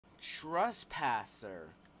Trespasser.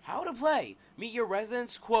 How to play. Meet your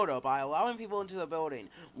residence quota by allowing people into the building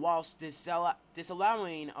whilst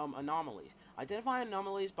disallowing anomalies. Identify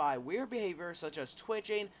anomalies by weird behavior such as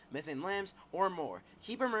twitching, missing limbs, or more.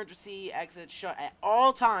 Keep emergency exits shut at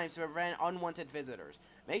all times to prevent unwanted visitors.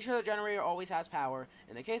 Make sure the generator always has power.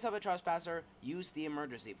 In the case of a trespasser, use the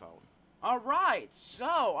emergency phone. Alright,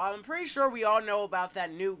 so I'm pretty sure we all know about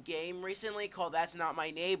that new game recently called That's Not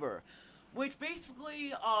My Neighbor. Which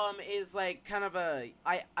basically, is like kind of a,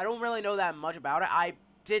 I don't really know that much about it. I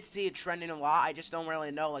did see it trending a lot. I just don't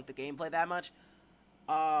really know, like, the gameplay that much.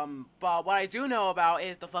 But what I do know about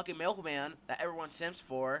is the fucking milkman that everyone simps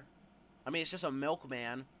for. I mean, it's just a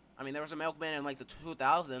milkman. I mean, there was a milkman in, like, the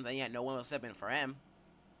 2000s, and yet no one was simping for him.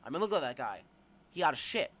 I mean, look at that guy. He got a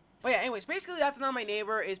shit. But yeah, anyways, basically, That's Not My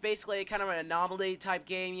Neighbor is basically kind of an anomaly type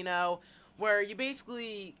game, you know, where you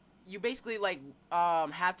basically like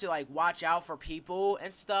have to like watch out for people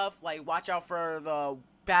and stuff, like watch out for the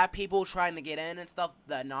bad people trying to get in and stuff,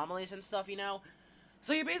 the anomalies and stuff, you know.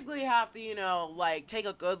 So you basically have to, you know, like take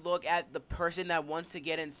a good look at the person that wants to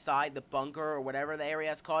get inside the bunker or whatever the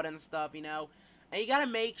area is called and stuff, you know. And you gotta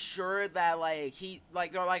make sure that like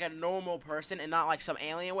they're like a normal person and not like some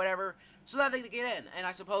alien or whatever, so that they can get in. And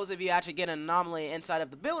I suppose if you actually get an anomaly inside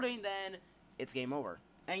of the building, then it's game over.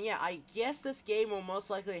 And yeah, I guess this game will most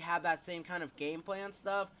likely have that same kind of gameplay and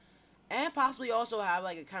stuff. And possibly also have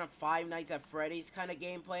like a kind of Five Nights at Freddy's kind of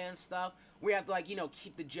gameplay and stuff. Where you have to like, you know,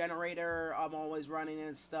 keep the generator always running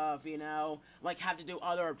and stuff, you know. Like have to do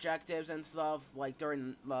other objectives and stuff like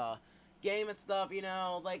during the game and stuff, you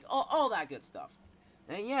know. Like all that good stuff.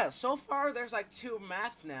 And yeah, so far there's like 2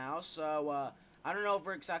 maps now. So I don't know if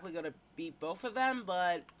we're exactly going to beat both of them,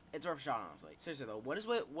 but it's worth a shot, honestly. Seriously though, what is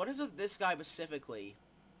with this guy specifically?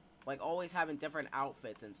 Like, always having different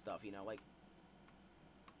outfits and stuff, you know, like,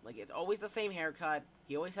 it's always the same haircut,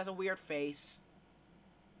 he always has a weird face,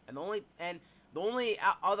 and the only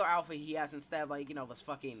other outfit he has instead of, like, you know, this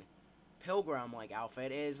fucking pilgrim-like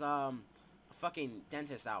outfit is, a fucking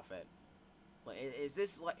dentist outfit. Like, is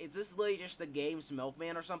this literally just the game's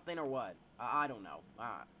milkman or something, or what? I don't know.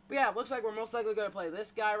 But yeah, it looks like we're most likely gonna play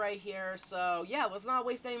this guy right here, so, yeah, let's not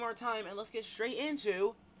waste any more time, and let's get straight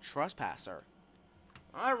into Trespasser.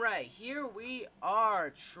 Alright, here we are,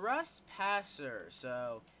 Trespasser.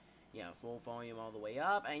 So, yeah, full volume all the way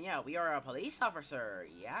up. And yeah, we are a police officer.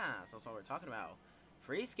 Yeah, so that's what we're talking about.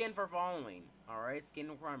 Free skin for following. Alright, skin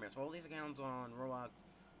requirements. Follow these accounts on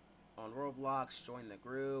Roblox, join the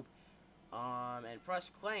group, and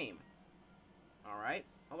press claim. Alright.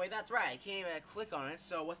 Oh wait, that's right, I can't even click on it,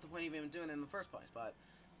 so what's the point of even doing it in the first place? But,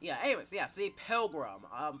 yeah, anyways, yeah, see, Pilgrim.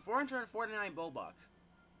 449 Bobuck.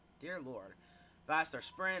 Dear Lord. Faster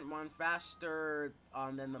sprint, 1 faster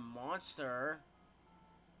than the monster.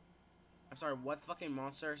 I'm sorry, what fucking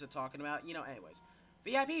monster is it talking about? You know, anyways.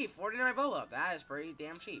 VIP, 49 Bola. That is pretty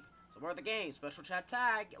damn cheap. Support the game, special chat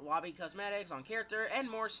tag, lobby cosmetics on character, and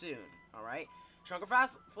more soon. Alright. Stronger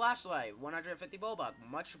flashlight, 150 Bobuck.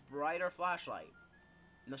 Much brighter flashlight.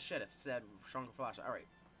 No shit, it said stronger flashlight.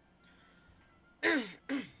 Alright.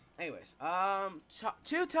 Anyways,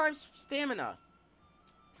 2 times stamina.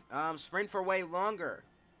 Sprint for way longer.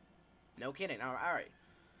 No kidding. Alright.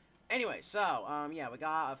 Anyway, so, yeah, we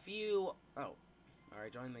got a few... Oh.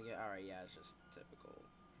 Alright, join the... Alright, yeah, it's just typical.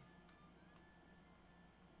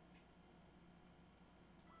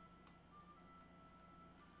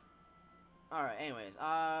 Alright, anyways,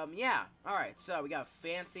 yeah. Alright, so we got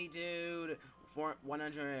Fancy Dude,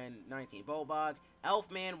 119 Bobuck.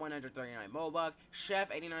 Elfman, 139 Bobuck.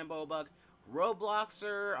 Chef, 89 Bobuck.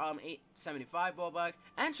 Robloxer, 875 Bobuck,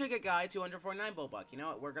 and Chicken Guy, 249 Bobuck. You know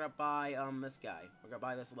what? We're gonna buy, this guy. We're gonna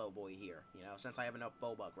buy this little boy here, you know, since I have enough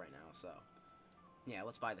Bobuck right now, so. Yeah,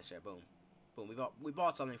 let's buy this shit. Boom. Boom. We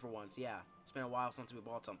bought something for once, yeah. It's been a while since we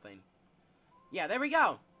bought something. Yeah, there we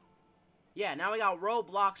go! Yeah, now we got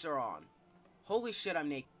Robloxer on. Holy shit, I'm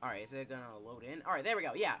naked. Alright, is it gonna load in? Alright, there we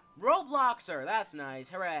go, yeah. Robloxer, that's nice.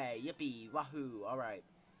 Hooray, yippee, wahoo, alright.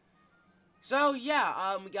 So,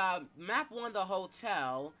 yeah, we got map 1, the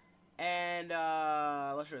hotel, and,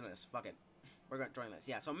 let's join this, fuck it, we're gonna join this,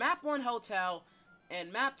 yeah, so map 1, hotel,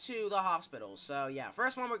 and map 2, the hospital, so, yeah,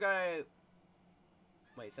 first one we're gonna,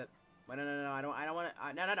 wait, is that, wait, no, I don't wanna,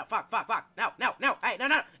 no, fuck, no, hey, no,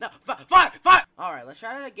 fuck, alright, let's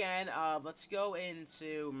try it again, let's go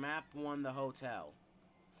into map 1, the hotel,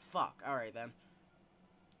 fuck, alright then,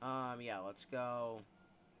 yeah, let's go,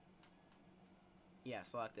 yeah,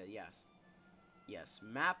 selected, yes. Yes,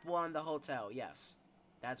 map 1, the hotel, yes.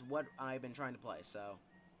 That's what I've been trying to play, so.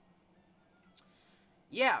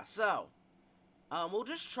 Yeah, so. We'll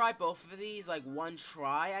just try both of these, like, one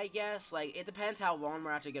try, I guess. Like, it depends how long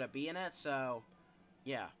we're actually gonna be in it, so,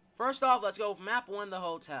 yeah. First off, let's go with map 1, the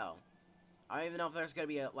hotel. I don't even know if there's gonna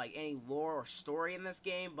be, like, any lore or story in this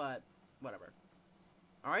game, but whatever.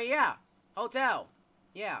 Alright, yeah. Hotel.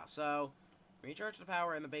 Yeah, so, recharge the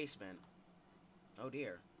power in the basement. Oh,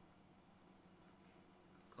 dear.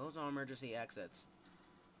 Close all emergency exits.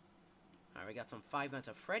 Alright, we got some Five Nights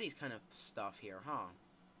at Freddy's kind of stuff here, huh?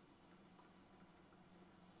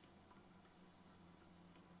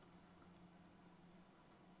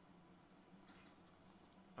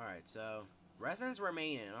 Alright, so, residents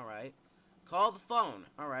remaining, alright. Call the phone,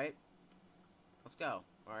 alright. Let's go.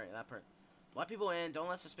 Alright, let people in, don't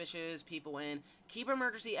let suspicious people in. Keep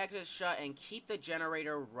emergency exits shut and keep the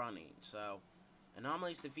generator running. So,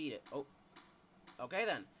 anomalies defeated. Oh, okay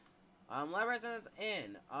then. Let residents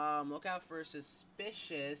in. Look out for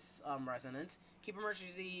suspicious residents. Keep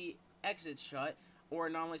emergency exits shut, or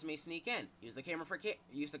anomalies may sneak in. Use the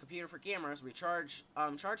computer for cameras. Charge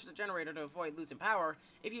the generator to avoid losing power.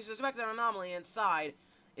 If you suspect an anomaly inside,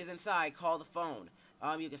 call the phone.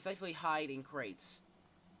 You can safely hide in crates.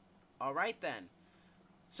 Alright then.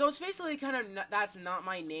 So it's basically kind of That's Not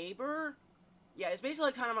My Neighbor. Yeah, it's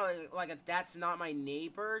basically kind of like a That's Not My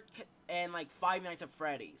Neighbor and like Five Nights at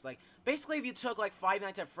Freddy's. Like, basically if you took like Five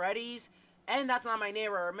Nights at Freddy's and That's Not My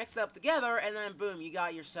Neighbor, mixed it up together, and then boom, you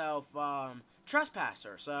got yourself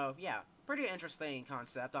Trespasser. So yeah, pretty interesting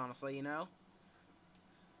concept, honestly, you know.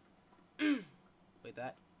 Wait,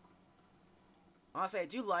 that. Honestly, I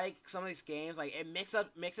do like some of these games. Like, it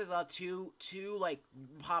mixes up two like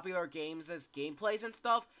popular games as gameplays and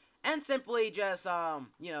stuff, and simply just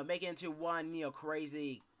you know, make it into one, you know,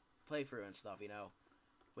 crazy playthrough and stuff, you know,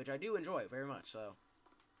 which I do enjoy very much. So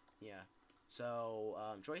yeah. So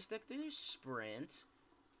joystick to sprint.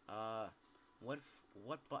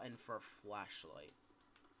 What button for flashlight?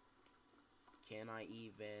 Can I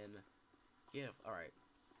even give? All right.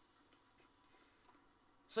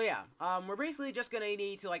 So yeah, we're basically just gonna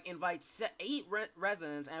need to like invite 8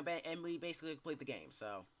 residents and we basically complete the game.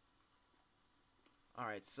 So, all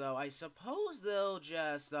right. So I suppose they'll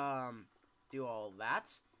just do all that,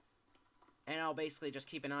 and I'll basically just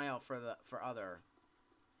keep an eye out for other.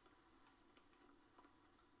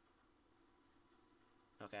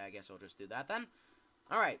 Okay, I guess I'll just do that then.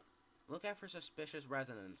 All right. Look out for suspicious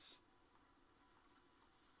residents.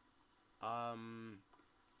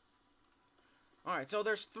 Alright, so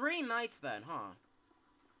there's 3 nights then, huh?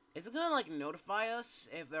 Is it gonna, like, notify us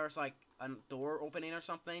if there's, like, a door opening or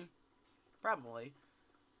something? Probably.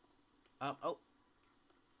 Oh.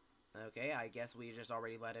 Okay, I guess we just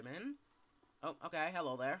already let him in. Oh, okay,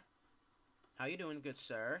 hello there. How you doing, good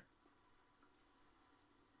sir?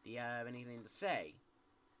 Do you have anything to say?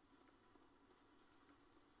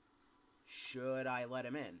 Should I let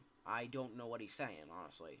him in? I don't know what he's saying,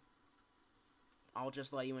 honestly. I'll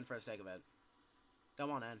just let you in for the sake of it. Come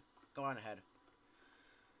on in. Go on ahead.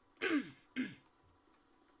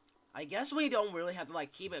 I guess we don't really have to,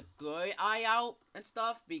 like, keep a good eye out and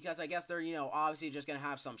stuff, because I guess they're, you know, obviously just gonna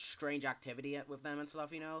have some strange activity with them and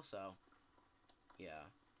stuff, you know, so, yeah.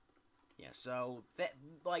 Yeah, so,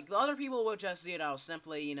 like, the other people will just, you know,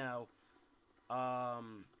 simply, you know,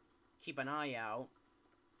 keep an eye out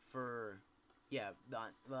for, yeah,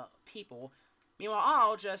 the people. Meanwhile,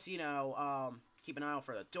 I'll just, you know, keep an eye out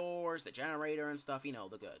for the doors, the generator, and stuff, you know,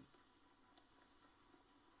 the good.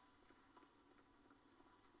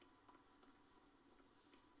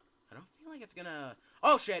 I don't feel like it's gonna...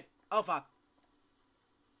 Oh, shit! Oh, fuck.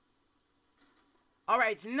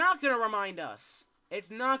 Alright, it's not gonna remind us. It's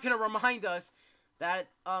not gonna remind us that,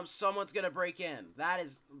 someone's gonna break in. That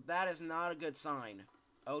is not a good sign.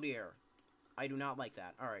 Oh, dear. I do not like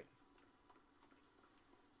that. Alright.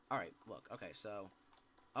 Alright, look. Okay, so...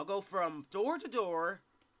 I'll go from door to door,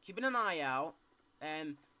 keeping an eye out,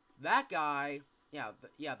 and that guy,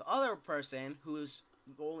 the other person, who's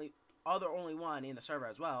the only one in the server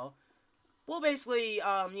as well, will basically,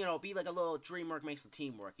 you know, be like a little DreamWorks makes the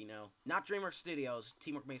teamwork, you know? Not DreamWorks Studios,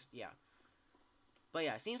 teamwork makes, yeah. But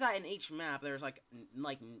yeah, it seems that in each map, there's like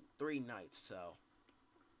 3 nights, so.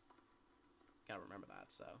 Gotta remember that,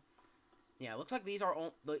 so. Yeah, it looks like these are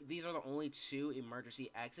the only 2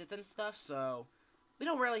 emergency exits and stuff, so. We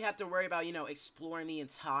don't really have to worry about, you know, exploring the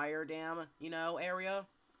entire damn, you know, area.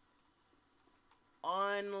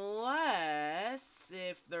 Unless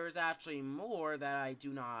if there's actually more that I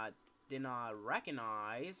did not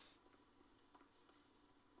recognize.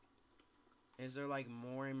 Is there, like,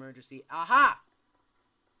 more emergency? Aha!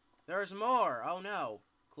 There's more! Oh, no.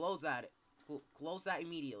 Close that. Close that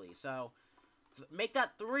immediately. So, make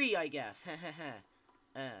that 3, I guess.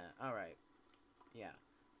 Alright. Yeah.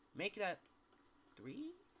 Make that 3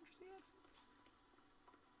 emergency exits?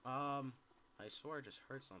 I swear I just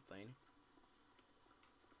heard something.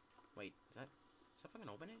 Wait, is that fucking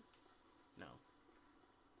opening? No.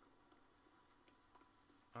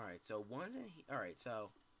 Alright, so one's in here. Alright,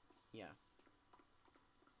 so, yeah.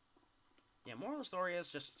 Yeah, moral of the story is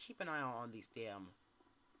just keep an eye out on these damn...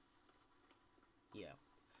 Yeah.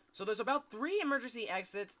 So there's about 3 emergency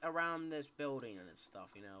exits around this building and stuff,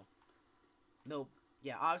 you know.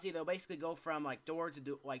 Yeah, obviously they'll basically go from, like, doors,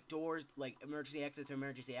 like, emergency exit to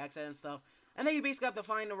emergency exit and stuff. And then you basically have to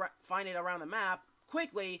find it around the map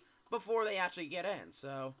quickly before they actually get in,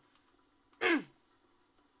 so...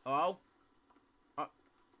 Hello? Oh,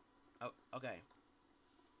 okay.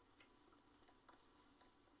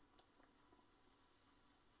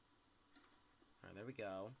 Alright, there we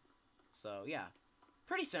go. So, yeah.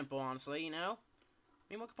 Pretty simple, honestly, you know? I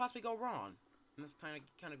mean, what could possibly go wrong in this kind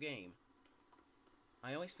of game?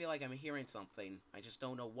 I always feel like I'm hearing something. I just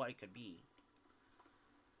don't know what it could be.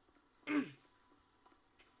 There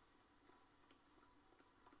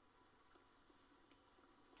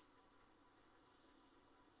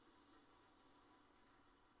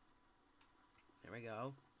we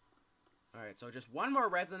go. Alright, so just one more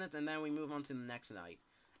residence, and then we move on to the next night.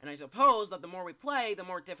 And I suppose that the more we play, the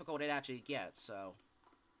more difficult it actually gets, so...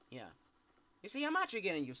 Yeah. You see, I'm actually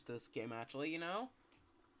getting used to this game, actually, you know?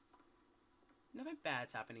 Nothing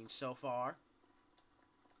bad's happening so far.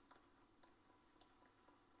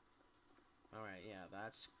 Alright, yeah,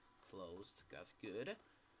 that's closed. That's good.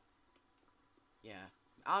 Yeah.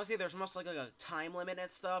 Obviously, there's most likely a time limit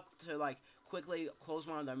and stuff to, like, quickly close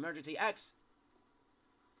one of the emergency exits.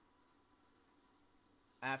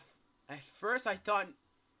 At first, I thought...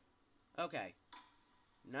 Okay.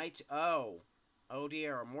 Oh. Oh,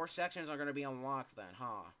 dear. More sections are going to be unlocked then,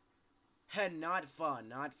 huh? Not fun.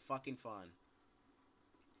 Not fucking fun.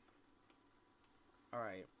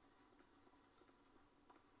 Alright.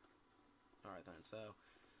 Alright, then. So...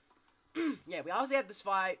 yeah, we obviously have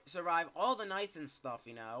to survive all the nights and stuff,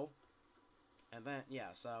 you know? And then,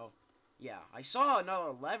 yeah, so... Yeah, I saw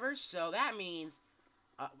another lever, so that means...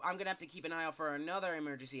 I'm gonna have to keep an eye out for another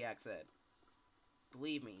emergency exit.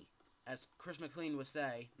 Believe me. As Chris McLean would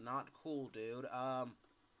say, not cool, dude.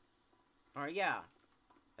 Alright, yeah.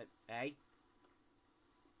 Hey?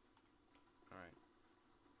 Alright.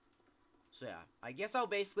 So, yeah. I guess I'll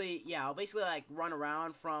basically, like, run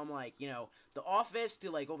around from, like, you know, the office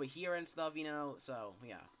to, like, over here and stuff, you know? So,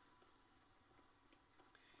 yeah.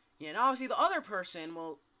 Yeah, and obviously the other person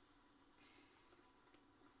will...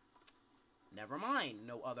 Never mind,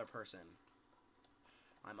 no other person.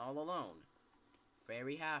 I'm all alone.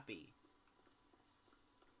 Very happy.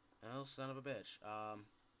 Oh, son of a bitch.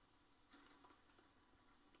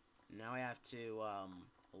 Now I have to,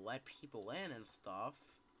 let people in and stuff.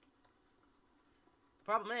 The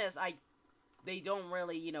problem is, they don't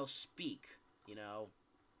really, you know, speak, you know.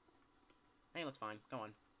 Hey, looks fine. Go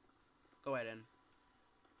on. Go ahead in.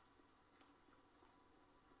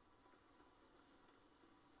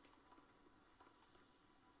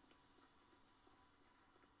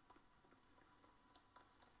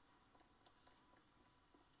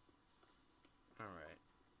 Alright.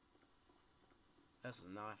 This is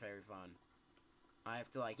not very fun. I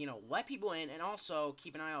have to, like, you know, let people in and also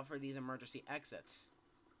keep an eye out for these emergency exits.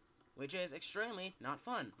 Which is extremely not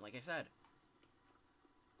fun, like I said.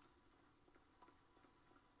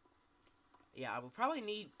 Yeah, I would probably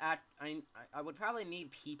need I would probably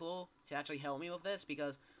need people to actually help me with this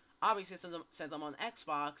because obviously since I'm on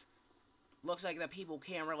Xbox, looks like that people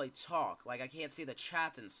can't really talk. Like I can't see the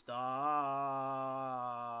chats and stuff.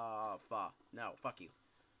 No, fuck you.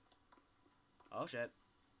 Oh shit.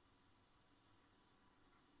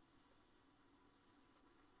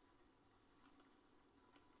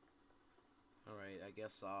 Alright, I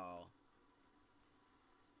guess I'll...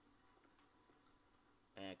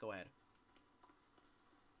 go ahead.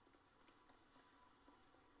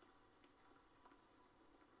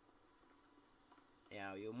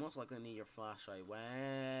 Yeah, you'll most likely need your flashlight when...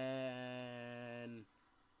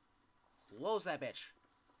 Close that bitch!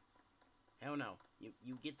 Hell no.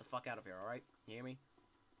 You get the fuck out of here, alright? You hear me?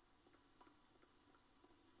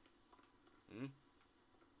 Hmm?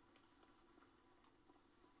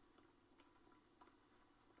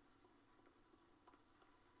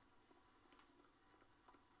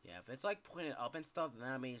 Yeah, if it's like pointed up and stuff, then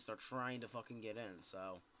that means they're trying to fucking get in,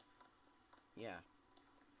 so... Yeah.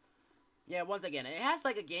 Yeah, once again, it has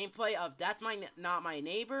like a gameplay of That's Not My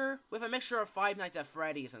Neighbor with a mixture of Five Nights at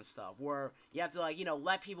Freddy's and stuff, where you have to, like, you know,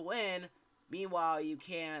 let people in, meanwhile you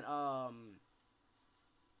can't,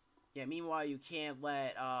 yeah, meanwhile you can't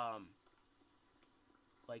let,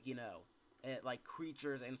 like, you know, like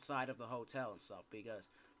creatures inside of the hotel and stuff, because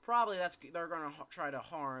probably they're gonna try to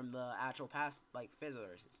harm the actual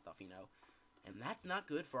visitors and stuff, you know, and that's not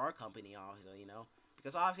good for our company, obviously, you know,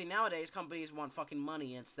 because obviously nowadays companies want fucking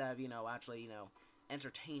money instead of, you know, actually, you know,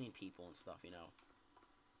 entertaining people and stuff, you know.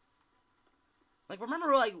 Like,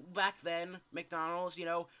 remember, like, back then, McDonald's, you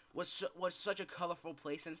know, was such a colorful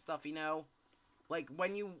place and stuff, you know? Like,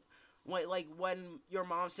 when your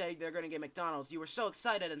mom said they're gonna get McDonald's, you were so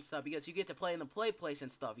excited and stuff, because you get to play in the play place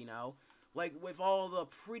and stuff, you know? Like, with all the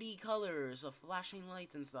pretty colors of flashing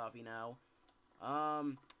lights and stuff, you know?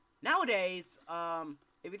 Nowadays,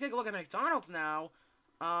 if you take a look at McDonald's now,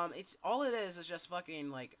 all it is just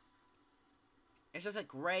fucking, like, it's just, like,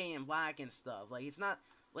 gray and black and stuff. Like, it's not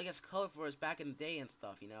like as colorful as back in the day and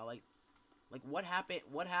stuff, you know, like what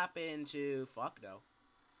happened to, fuck no.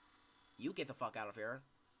 You get the fuck out of here.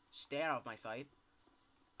 Stay out of my sight.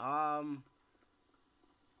 Or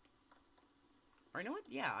you know what?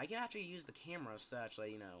 Yeah, I can actually use the cameras to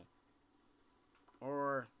actually, you know,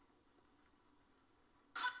 or,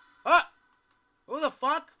 who the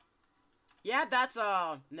fuck? Yeah, that's,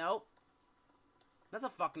 nope. That's a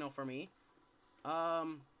fuck no for me.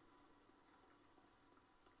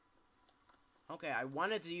 Okay, I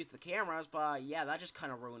wanted to use the cameras, but yeah, that just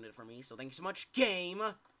kind of ruined it for me. So thank you so much, game.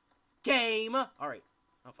 Alright.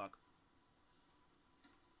 Oh, fuck.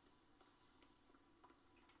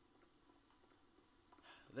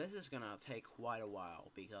 This is gonna take quite a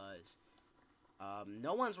while, because,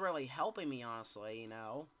 no one's really helping me, honestly, you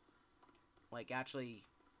know? Like, actually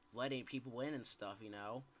letting people in and stuff, you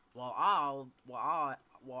know? While I,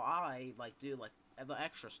 like, do, like, the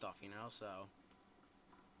extra stuff, you know, so...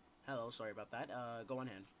 Hello, sorry about that. Go on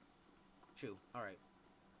ahead. Chew. Alright.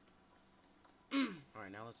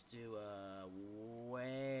 Alright, now let's do,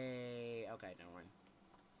 okay, never mind.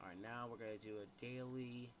 Alright, now we're gonna do a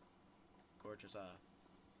daily, or just a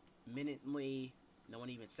minutely. No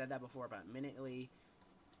one even said that before about minutely.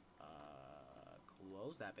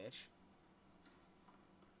 Close that bitch.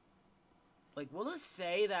 Like, will it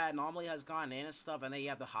say that anomaly has gone in and stuff, and then you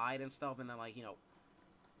have to hide and stuff, and then, like, you know,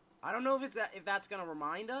 I don't know if that's gonna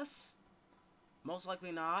remind us. Most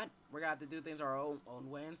likely not. We're gonna have to do things our own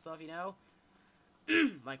way and stuff, you know.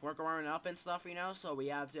 Like work around up and stuff, you know. So we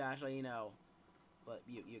have to actually, you know. But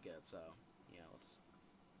you get it. So yeah, let's.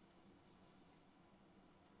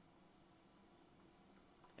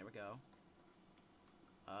 There we go.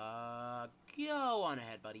 Go on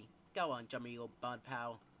ahead, buddy. Go on, jumpy little bud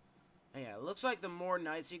pal. And yeah, it looks like the more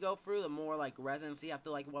nights you go through, the more like residents you have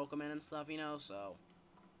to like welcome in and stuff, you know. So.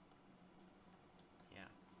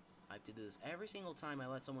 I have to do this every single time I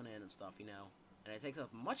let someone in and stuff, you know. And it takes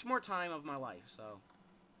up much more time of my life, so...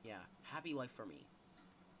 Yeah, happy life for me.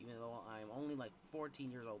 Even though I'm only, like, 14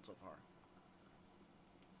 years old so far.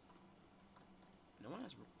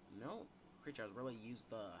 No creature has really used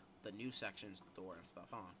the new sections door and stuff,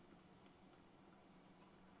 huh?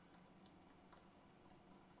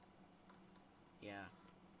 Yeah.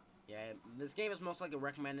 Yeah, this game is most likely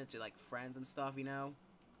recommended to, like, friends and stuff, you know.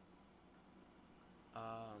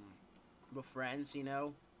 With friends, you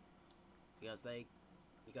know, because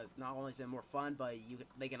not only is it more fun, but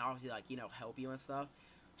they can obviously, like, you know, help you and stuff,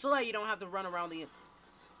 so that you don't have to run around the...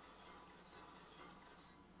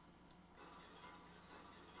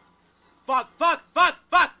 Fuck, ah!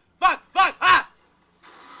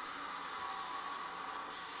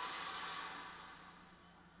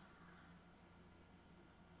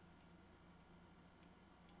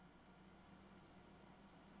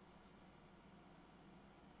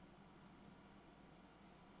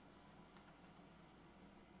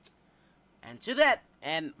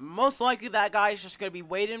 And most likely that guy's just gonna be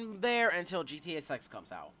waiting there until GTA 6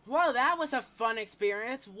 comes out. Well, that was a fun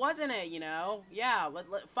experience, wasn't it? You know? Yeah.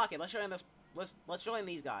 Fuck it. Let's join this. Let's join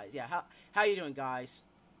these guys. Yeah. How you doing, guys?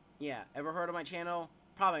 Yeah. Ever heard of my channel?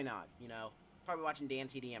 Probably not. You know. Probably watching Dan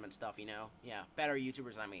TDM and stuff. You know. Yeah. Better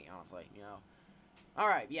YouTubers than me, honestly. You know. All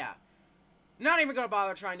right. Yeah. Not even gonna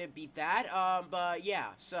bother trying to beat that. But yeah.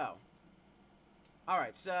 So. All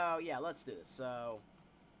right. So yeah. Let's do this. So.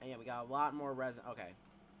 And yeah, we got a lot more resin. Okay.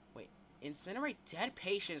 Wait. Incinerate dead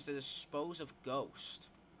patients to dispose of ghost.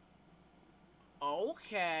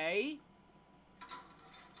 Okay.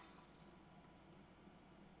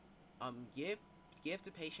 Give the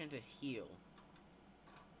patient to heal.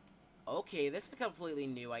 Okay, this is completely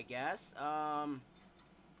new, I guess.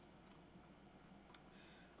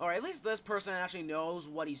 Or at least this person actually knows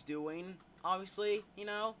what he's doing, obviously, you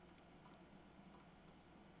know?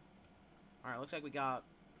 Alright, looks like we got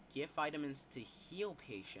give vitamins to heal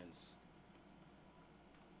patients.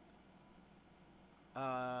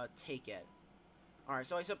 Take it. Alright,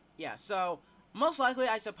 so yeah, so most likely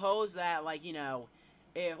I suppose that, like, you know,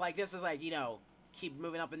 if, like, this is, like, you know, keep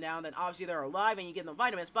moving up and down, then obviously they're alive and you give them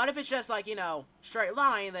vitamins. But if it's just, like, you know, straight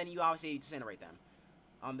line, then you obviously disintegrate them.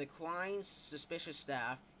 Decline suspicious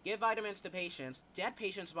staff, give vitamins to patients, dead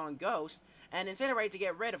patients spawn ghost, and incinerate to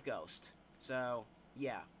get rid of ghost. So,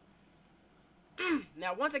 yeah.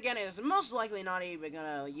 Now, once again, it is most likely not even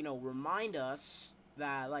gonna, you know, remind us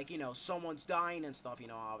that, like, you know, someone's dying and stuff, you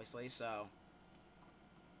know, obviously, so.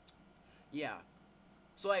 Yeah.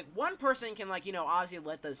 So, like, one person can, like, you know, obviously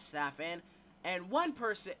let the staff in, and one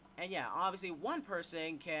person, and yeah, obviously one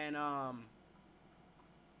person can,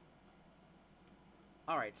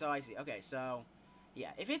 Alright, so I see. Okay, so,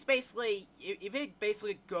 yeah, if it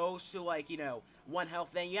basically goes to, like, you know, 1 health,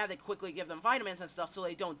 then you have to quickly give them vitamins and stuff so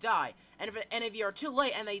they don't die. And if you're too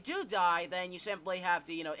late and they do die, then you simply have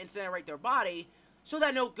to, you know, incinerate their body so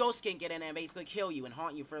that no ghost can get in and basically kill you and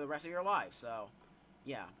haunt you for the rest of your life. So,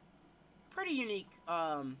 yeah. Pretty unique,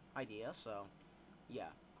 idea, so, yeah.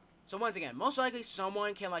 So, once again, most likely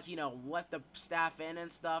someone can, like, you know, let the staff in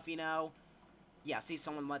and stuff, you know. Yeah, see,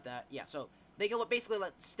 someone let that, yeah, so they can basically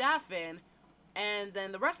let staff in, and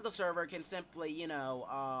then the rest of the server can simply, you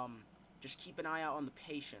know, just keep an eye out on the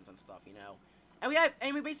patients and stuff, you know.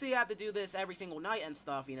 And we basically have to do this every single night and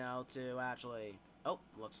stuff, you know, to actually... Oh,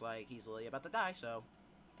 looks like he's really about to die, so...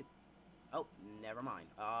 Oh, never mind.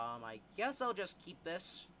 I guess I'll just keep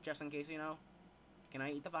this, just in case, you know. Can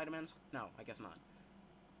I eat the vitamins? No, I guess not.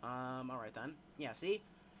 Alright then. Yeah, see?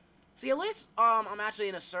 See, at least, I'm actually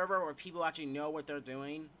in a server where people actually know what they're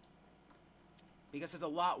doing. Because it's a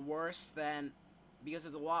lot worse than... Because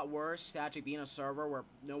it's a lot worse to actually be in a server where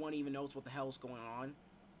no one even knows what the hell is going on.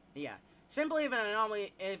 Yeah. Simply if an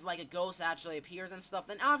anomaly, if, like, a ghost actually appears and stuff,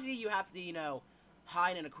 then obviously you have to, you know,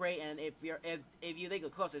 hide in a crate, and if you think the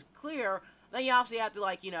coast is clear, then you obviously have to,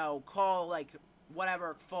 like, you know, call, like,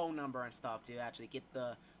 whatever phone number and stuff to actually get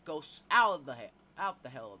the ghosts out the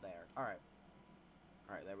hell of there. Alright,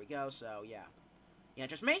 there we go. So yeah,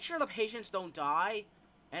 just make sure the patients don't die,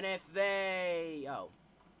 and if they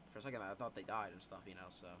for a second I thought they died and stuff, you know.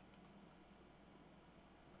 So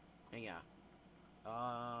and yeah,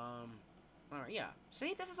 alright, yeah.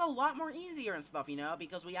 See, this is a lot more easier and stuff, you know,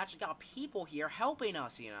 because we actually got people here helping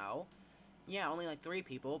us, you know. Yeah, only like 3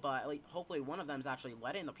 people, but like, hopefully one of them's actually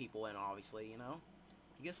letting the people in, obviously, you know.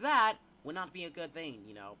 Because that would not be a good thing,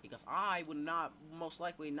 you know, because I would not, most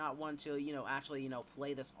likely not want to, you know, actually, you know,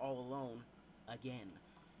 play this all alone again.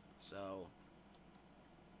 So.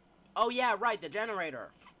 Oh yeah, right, the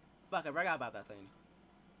generator. Fuck, I forgot about that thing.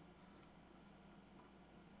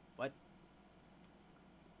 What?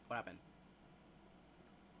 What happened?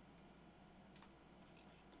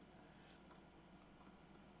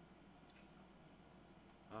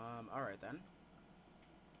 Alright then.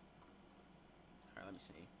 Alright, let me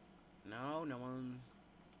see. No, no one's...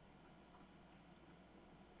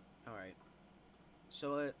 Alright.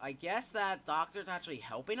 So, I guess that doctor's actually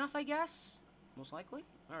helping us, I guess? Most likely?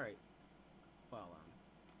 Alright. Well,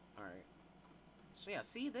 alright. So, yeah,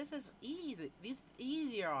 see, this is easy. This is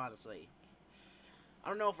easier, honestly. I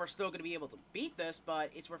don't know if we're still going to be able to beat this, but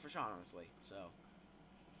it's worth a shot, honestly. So...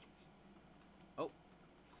 Oh.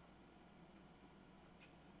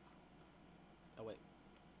 Oh, wait.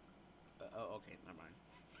 Oh, okay, never mind.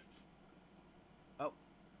 Oh.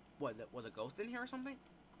 What, was a ghost in here or something?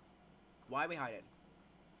 Why are we hiding?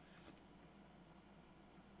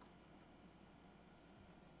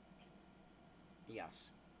 Yes.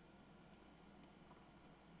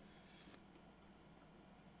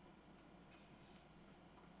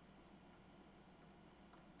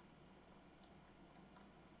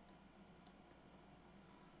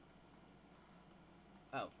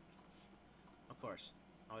 Oh. Of course.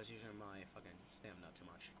 I was using my fucking stamina too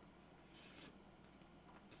much.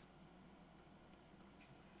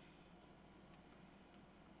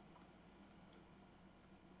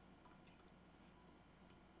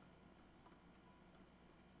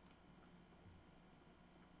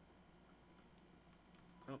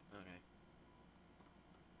 Oh, okay.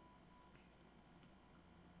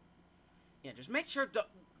 Yeah, just make sure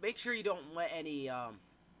you don't let any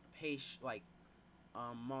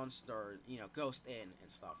monster, you know, ghost in and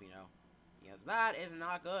stuff, you know, because that is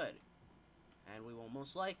not good, and we will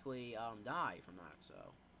most likely die from that. So,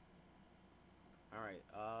 all right,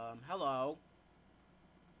 hello,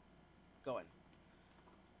 go in.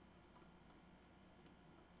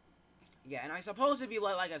 Yeah, and I suppose if you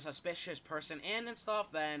let, like, a suspicious person in and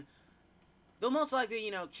stuff, then they'll most likely,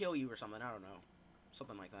 you know, kill you or something. I don't know.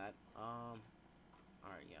 Something like that.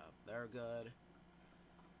 Alright, yeah, they're good.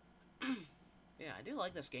 Yeah, I do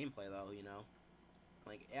like this gameplay, though, you know.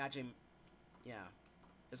 Like, actually, yeah.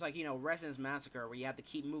 It's like, you know, Residence Massacre, where you have to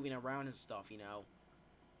keep moving around and stuff, you know.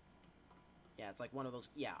 Yeah, it's like one of those,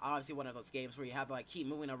 yeah, obviously one of those games where you have to, like, keep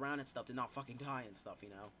moving around and stuff to not fucking die and stuff, you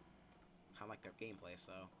know. Kind of like their gameplay,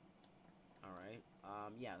 so. Alright,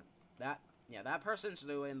 yeah, that person's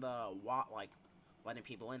doing the, like, letting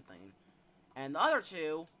people in thing. And the other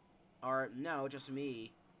two are, no, just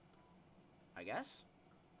me. I guess?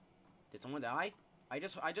 Did someone die? I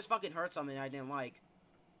just fucking heard something I didn't like.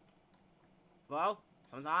 Hello?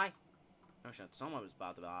 Someone die? Oh shit, someone was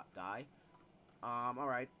about to die.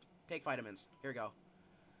 Alright. Take vitamins. Here we go.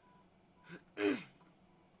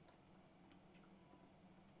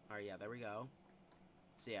 Alright, yeah, there we go.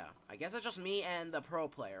 So yeah, I guess it's just me and the pro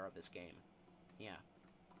player of this game. Yeah.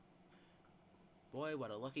 Boy,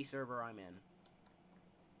 what a lucky server I'm in.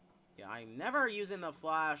 Yeah, I'm never using the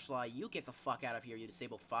flashlight. You get the fuck out of here, you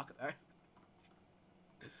disabled fuck.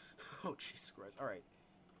 Oh, Jesus Christ. Alright.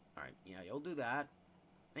 Alright, yeah, you'll do that.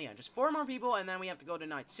 And yeah, just 4 more people, and then we have to go to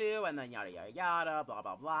night 2, and then yada yada yada, blah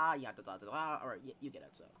blah blah, yada da da da. Alright, you get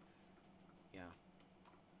it, so. Yeah.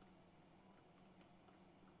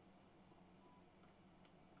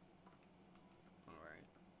 Alright.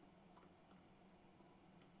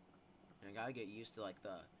 I gotta get used to, like,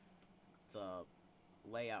 the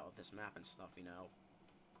layout of this map and stuff, you know.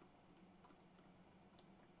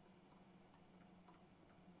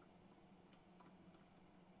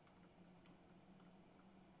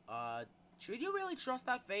 Should you really trust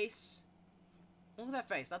that face? Look at that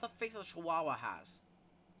face. That's the face that Chihuahua has.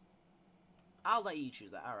 I'll let you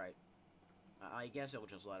choose that. Alright. I guess you'll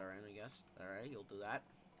just let her in, I guess. Alright, you'll do that.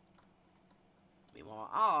 Meanwhile,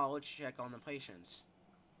 I'll check on the patients.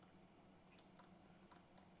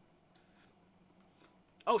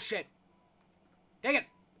 Oh, shit! Dang it!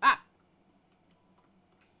 Ah!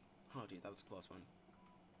 Oh, geez, that was a close one.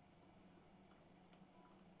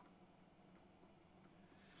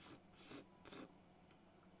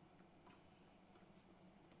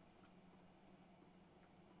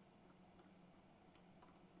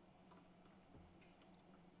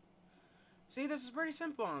 See, this is pretty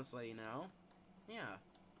simple, honestly, you know? Yeah.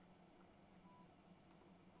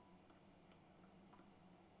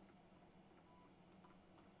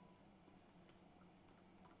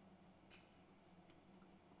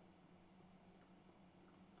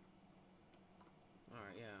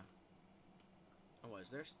 Alright, yeah. Oh, is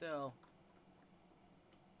there still...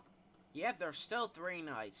 Yep, there's still 3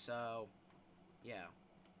 nights, so... Yeah.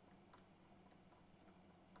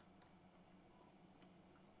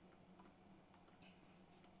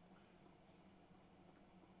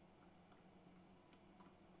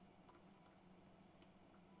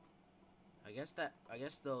 I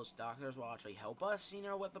guess those doctors will actually help us, you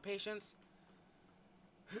know, with the patients.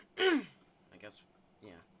 I guess,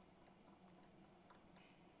 yeah.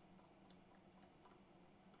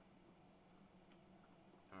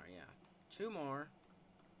 Alright, yeah. 2 more.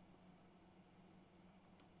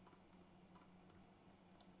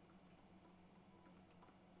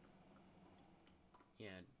 Yeah,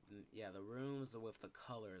 yeah, the rooms with the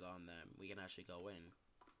colors on them, we can actually go in.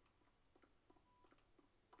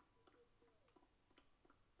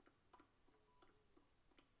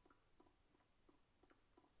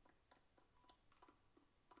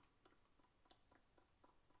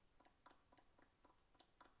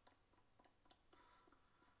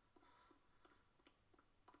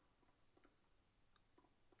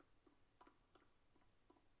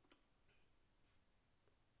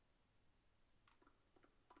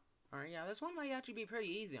 Alright, yeah, this one might actually be pretty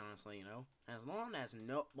easy, honestly, you know? As long as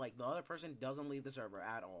the other person doesn't leave the server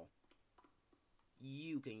at all.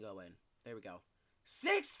 You can go in. There we go.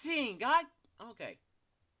 16! God! Okay.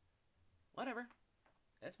 Whatever.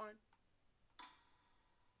 That's fine.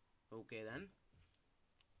 Okay, then.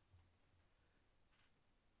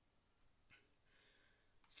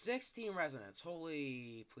 "16 residents.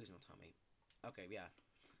 Holy... Please don't tell me. Okay, yeah.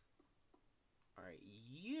 Alright,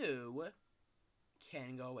 you...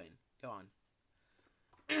 can go in. Go on.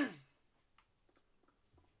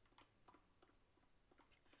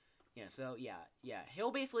 Yeah, so, yeah.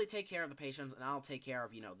 He'll basically take care of the patients, and I'll take care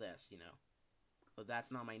of, you know, this, you know. But that's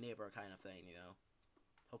not my neighbor kind of thing, you know.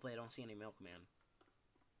 Hopefully I don't see any milkman.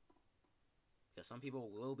 Because some people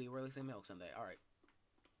will be releasing milk someday. Alright.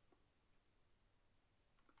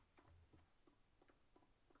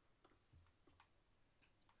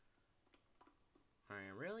 Alright,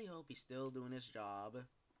 I really hope he's still doing his job.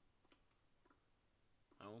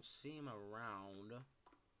 I don't see him around.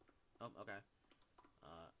 Oh, okay.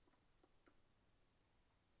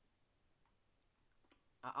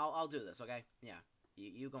 I'll do this, okay? Yeah.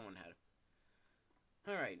 You go on ahead.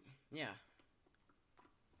 Alright, yeah.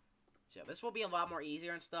 So this will be a lot more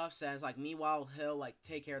easier and stuff, since, like, meanwhile, he'll, like,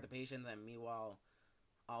 take care of the patients, and meanwhile,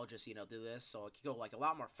 I'll just, you know, do this, so it can go, like, a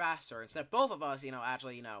lot more faster, instead of both of us, you know,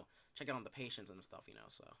 actually, you know, checking on the patients and stuff, you know,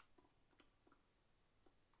 so.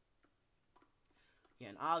 Yeah,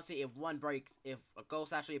 and obviously, if one breaks, if a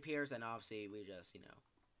ghost actually appears, then obviously, we just, you know.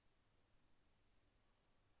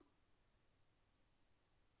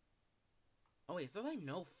 Oh, wait, is there, like,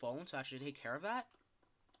 no phone to actually take care of that?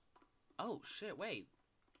 Oh, shit, wait.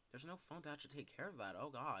 There's no phone to actually take care of that. Oh,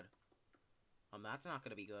 God. That's not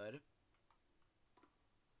gonna be good.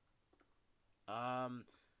 I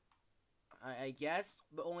guess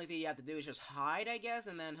the only thing you have to do is just hide, I guess,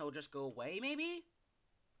 and then he'll just go away, maybe?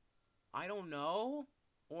 I don't know.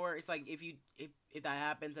 Or it's like, if that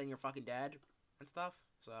happens, then you're fucking dead and stuff.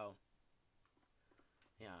 So,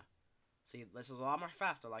 yeah. See, this is a lot more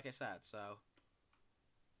faster, like I said, so.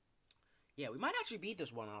 Yeah, we might actually beat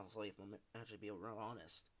this one, honestly, if I'm actually being real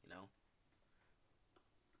honest, you know?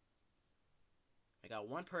 I got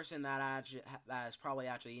one person that has probably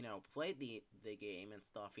actually, you know, played the game and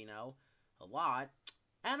stuff, you know, a lot.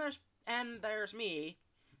 And there's me,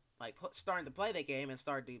 like, starting to play the game and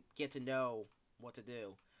starting to get to know what to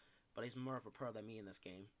do. But he's more of a pro than me in this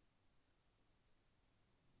game.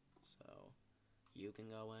 So, you can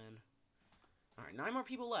go in. Alright, 9 more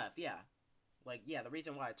people left, yeah. Like, yeah, the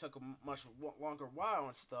reason why it took a much longer while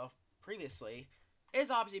and stuff previously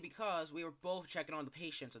is obviously because we were both checking on the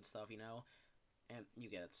patients and stuff, you know. And you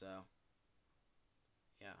get it, so.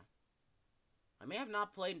 Yeah. I may have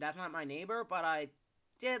not played That's Not My Neighbor, but I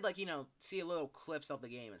did, like, you know, see little clips of the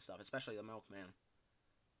game and stuff, especially the Milkman.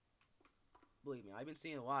 Believe me, I've been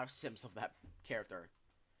seeing a lot of sims of that character.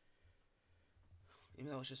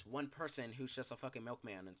 Even though it's just one person who's just a fucking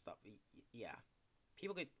milkman and stuff. Yeah.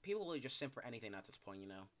 People will just sim for anything at this point, you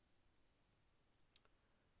know.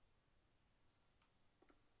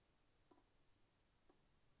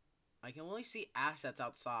 I can only see assets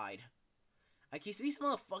outside. I can see some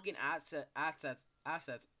of the fucking assets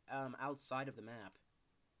outside of the map.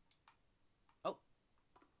 Oh.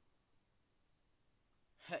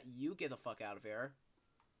 You get the fuck out of here.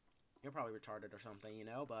 You're probably retarded or something, you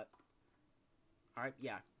know, but... Alright,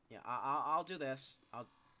 yeah. Yeah, I'll do this.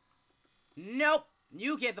 Nope!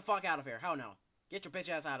 You get the fuck out of here. Hell no. Get your bitch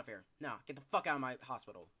ass out of here. No, get the fuck out of my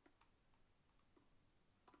hospital.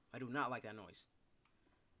 I do not like that noise.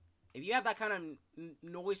 If you have that kind of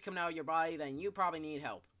noise coming out of your body, then you probably need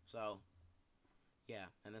help. So, yeah.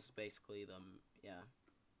 And this is basically the... Yeah.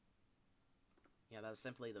 Yeah, that's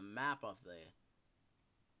simply the map of the...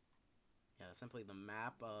 Yeah, that's simply the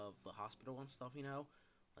map of the hospital and stuff, you know?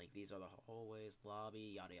 Like, these are the hallways,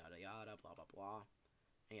 lobby, yada yada yada, blah blah blah.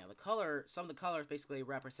 And yeah, the color, some of the colors basically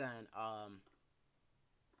represent,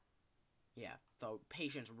 yeah, the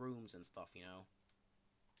patient's rooms and stuff, you know?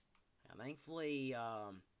 And thankfully,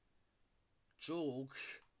 Jules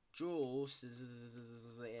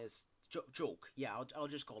is Joke. Yeah, I'll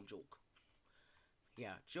just call him Joke.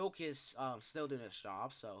 Yeah, Joke is, still doing his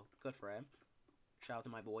job, so good for him. Shout out to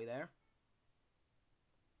my boy there.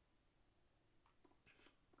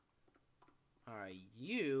 Alright,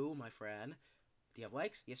 you, my friend. Do you have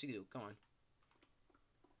legs? Yes, you do. Come on.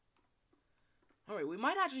 Alright, we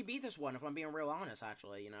might actually beat this one if I'm being real honest,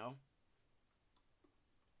 actually, you know?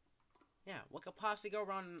 Yeah, what could possibly go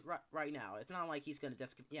wrong right now? It's not like he's gonna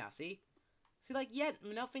yeah, see? See, like, yet,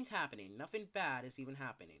 nothing's happening. Nothing bad is even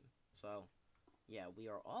happening. So, yeah, we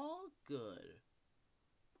are all good.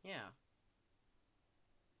 Yeah.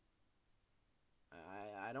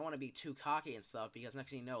 I don't want to be too cocky and stuff, because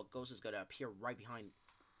next thing you know, a ghost is going to appear right behind.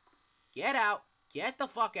 Get out! Get the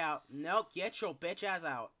fuck out! Nope, get your bitch ass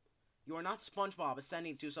out. You are not SpongeBob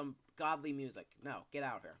ascending to some godly music. No, get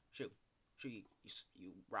out of here. Shoot. Shoot,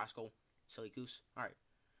 you rascal. Silly goose. Alright.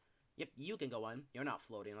 Yep, you can go on. You're not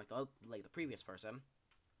floating like the previous person.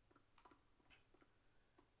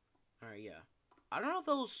 Alright, yeah. I don't know if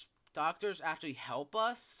those doctors actually help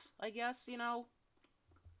us, I guess, you know?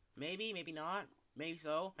 Maybe, maybe not. Maybe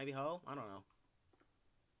so. Maybe ho. I don't know.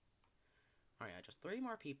 Alright, yeah, just 3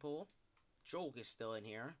 more people. Joke is still in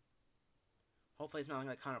here. Hopefully it's not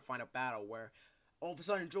going to kind of find a battle where all of a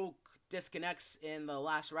sudden Joke disconnects in the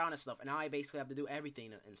last round and stuff, and I basically have to do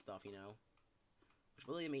everything and stuff, you know? Which,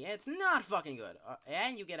 believe me, it's not fucking good.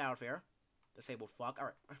 And you get out of here. Disabled fuck.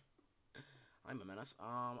 Alright. I'm a menace.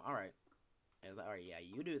 Alright. Alright, yeah,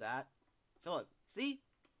 you do that. So look, see?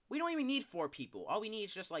 We don't even need 4 people. All we need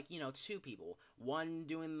is just, like, you know, 2 people. One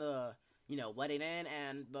doing the, you know, letting in,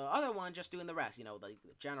 and the other one just doing the rest. You know, the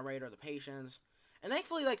generator, the patients. And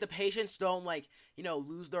thankfully, like, the patients don't, like, you know,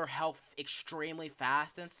 lose their health extremely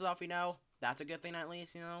fast and stuff, you know? That's a good thing, at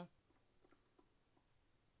least, you know?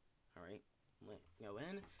 Alright, go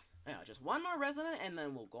in. Yeah, just one more resident, and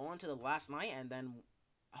then we'll go on to the last night, and then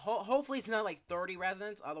hopefully it's not like 30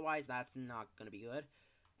 residents. Otherwise, that's not gonna be good.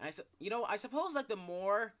 And I suppose like the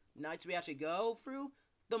more nights we actually go through,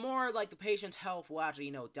 the more like the patient's health will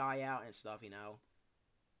actually die out and stuff.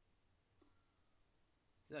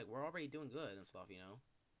 Like we're already doing good and stuff.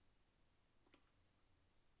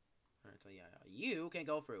 Alright, so yeah, you can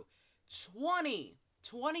go through 20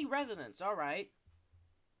 residents. All right.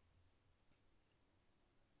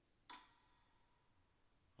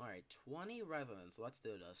 Alright, 20 residents. Let's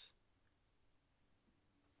do this.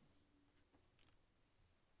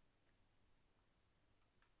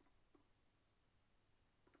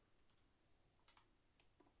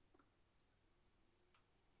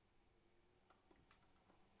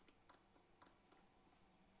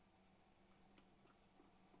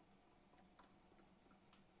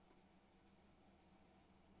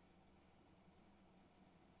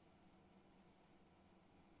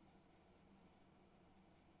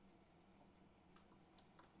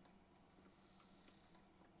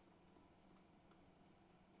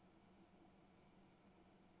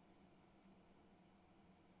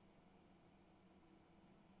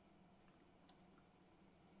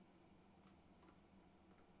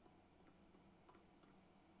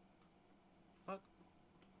 Fuck.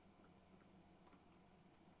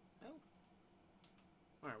 Oh.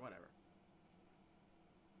 Alright, whatever.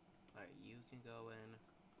 Alright, you can go in.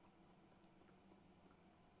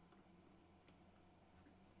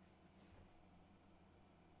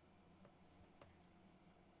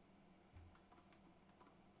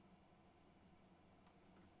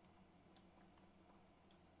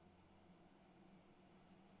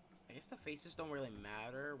 I guess the faces don't really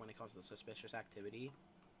matter when it comes to suspicious activity.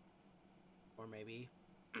 Or maybe.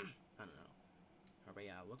 I don't know. But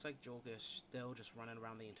yeah, it looks like Joel is still just running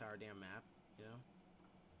around the entire damn map,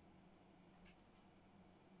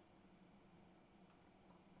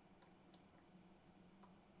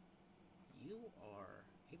 You are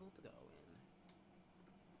able to go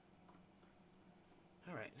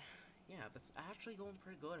in. Alright. Yeah, that's actually going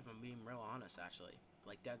pretty good if I'm being real honest, actually.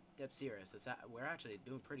 Like, that's serious. We're actually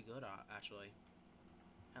doing pretty good, actually.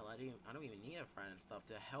 Hell, I don't even need a friend and stuff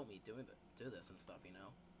to help me do this and stuff,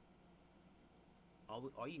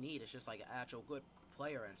 All you need is just like an actual good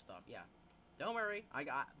player and stuff. Yeah, don't worry, I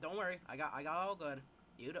got all good.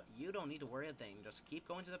 You don't need to worry a thing. Just keep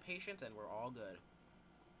going to the patient and we're all good.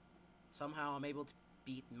 Somehow I'm able to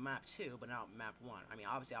beat map 2, but not map 1. I mean,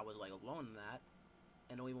 obviously I was like alone in that,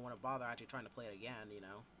 and don't even want to bother actually trying to play it again.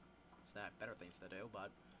 So I have better things to do, but.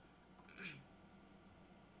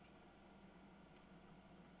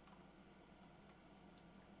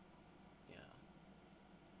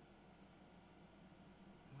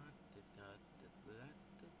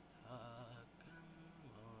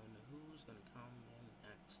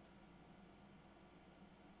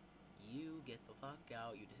 Get the fuck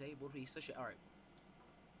out, you disabled piece of shit. Alright.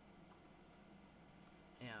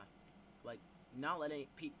 Yeah. Like, not letting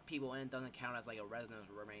people in doesn't count as like a residence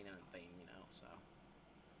remaining thing, so.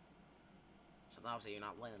 So obviously you're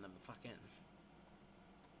not letting them the fuck in.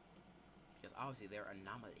 Because obviously they're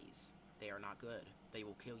anomalies. They are not good. They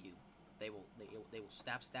will kill you. They will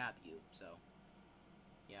stab you, so.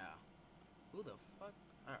 Yeah. Who the fuck?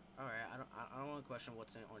 Alright, I don't want to question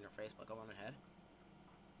what's on your face, but go on ahead.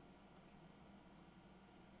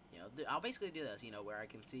 I'll basically do this, where I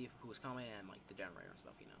can see who's coming and, like, the generator and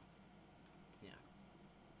stuff, Yeah.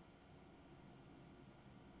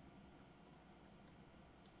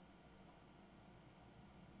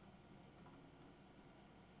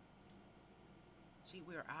 See,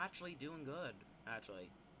 we're actually doing good,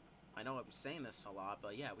 actually. I know I'm saying this a lot,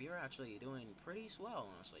 but yeah, we are actually doing pretty swell,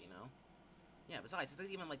 honestly, Yeah, besides, this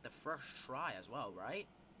is even, like, the first try as well, right?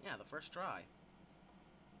 Yeah, the first try.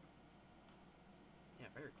 Yeah,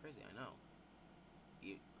 very crazy, I know.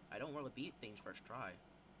 I don't really beat things first try.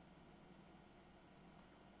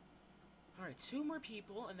 Alright, 2 more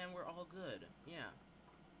people, and then we're all good. Yeah.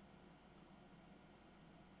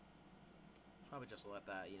 Probably just let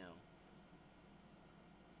that,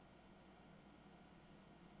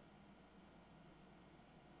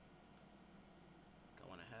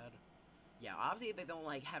 Going ahead. Yeah, obviously they don't,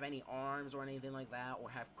 like, have any arms or anything like that, or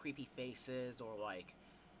have creepy faces, or, like,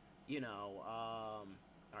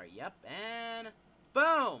 Alright, yep, and.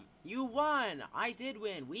 Boom! You won! I did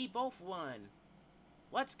win. We both won.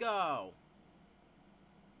 Let's go.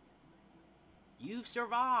 You've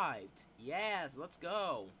survived. Yes, let's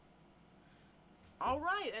go.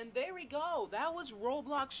 Alright, and there we go. That was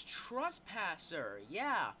Roblox Trespasser.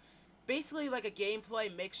 Yeah. basically like a gameplay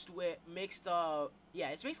yeah,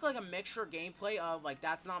 it's basically like a mixture gameplay of like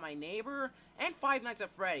That's Not My Neighbor and Five Nights at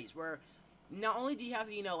Freddy's, where not only do you have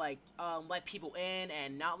to, you know, like, let people in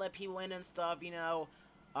and not let people in and stuff, you know,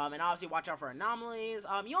 and obviously watch out for anomalies,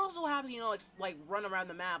 you also have to, you know, like run around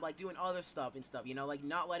the map, like, doing other stuff and stuff, you know, like,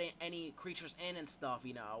 not letting any creatures in and stuff,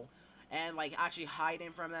 you know, and, like, actually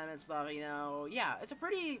hiding from them and stuff, you know. Yeah, it's a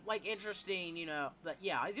pretty, like, interesting, you know, but,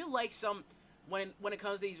 yeah, I do like some, when it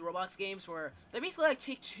comes to these Roblox games, where they basically, like,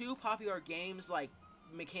 take two popular games, like,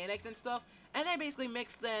 mechanics and stuff, and they basically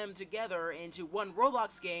mix them together into one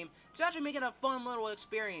Roblox game to actually make it a fun little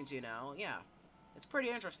experience, you know. Yeah, it's pretty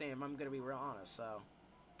interesting, if I'm gonna be real honest. So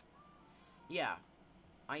yeah,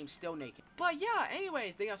 I am still naked. But yeah,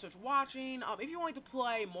 anyways, thank you guys so much for watching. If you want to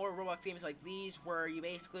play more Roblox games like these, where you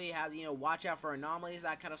basically have to, you know, watch out for anomalies,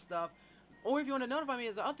 that kind of stuff, or if you want to notify me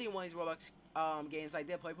as an update on one of these Roblox games I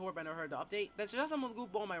did play before, but I never heard the update, then suggest I'm on the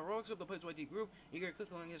group on my Roblox group, the PuggyPugsonYT group. You can click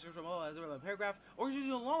the link in the description below as well as a paragraph, or you can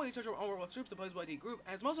use a long way to search for all Roblox groups, the PuggyPugsonYT group,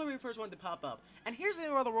 and it's most likely the first one to pop up. And here's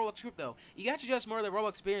the other Roblox group though. You got to suggest more of the Roblox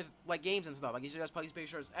experience, like games and stuff. Like you suggest Puggy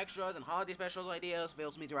Pictures extras and holiday specials ideas,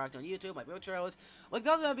 fails me to react on YouTube, like video trailers. Like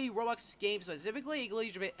doesn't have to be Roblox games specifically, it can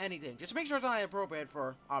lead you to anything. Just to make sure it's not inappropriate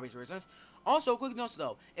for obvious reasons. Also, quick notes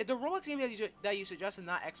though, if the Roblox game that you suggest is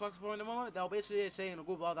not Xbox support in the moment, they'll basically say in the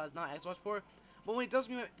group below that it's not Xbox support. But when it does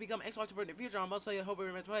become Xbox support in the future, I'll most likely hope we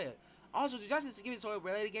remember to play it. Also, suggested Skibidi Toilet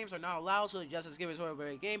Related games are not allowed, so suggested Skibidi Toilet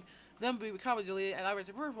Related game then be probably deleted, and I was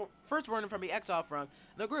the first warning from the exile from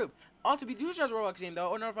the group. Also, if you do suggest a Roblox game though,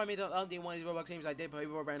 or notify me to update one of these Roblox games I did play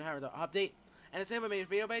before, but I haven't had the update, and it's never made a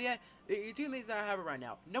video about it yet, there are two things that I have it right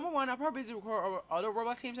now. Number one, I'm probably busy record other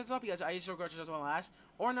Roblox games and stuff because I used to record just one last.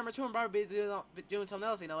 Or number two, I'm probably busy doing something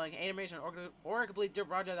else, you know, like animation or a complete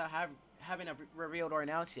different project that I haven't revealed or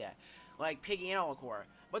announced yet, like Piggy Animal Core.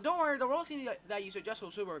 But don't worry, the Roblox game that you suggest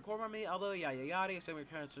will super record from me, although yada yada, so we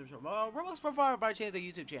can Roblox profile by chance the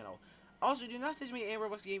YouTube channel. Also, do not stage me any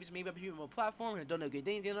Roblox games made by people on the platform who don't know good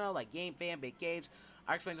things, you know, like Game Fan, Big Games.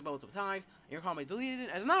 I explained it multiple times, and your comment deleted it.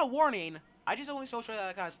 And it's not a warning, I just only social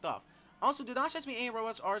that kind of stuff. Also, do not suggest me any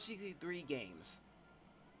Roblox R63 games.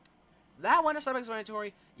 That one is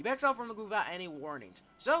self-explanatory. You back out from the group without any warnings.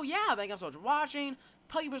 So yeah, thank you so much for watching.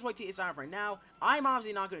 PuggyPugsonYT is signing for now. I'm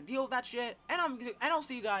obviously not going to deal with that shit, and I'll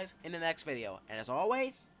see you guys in the next video. And as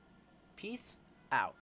always, peace out.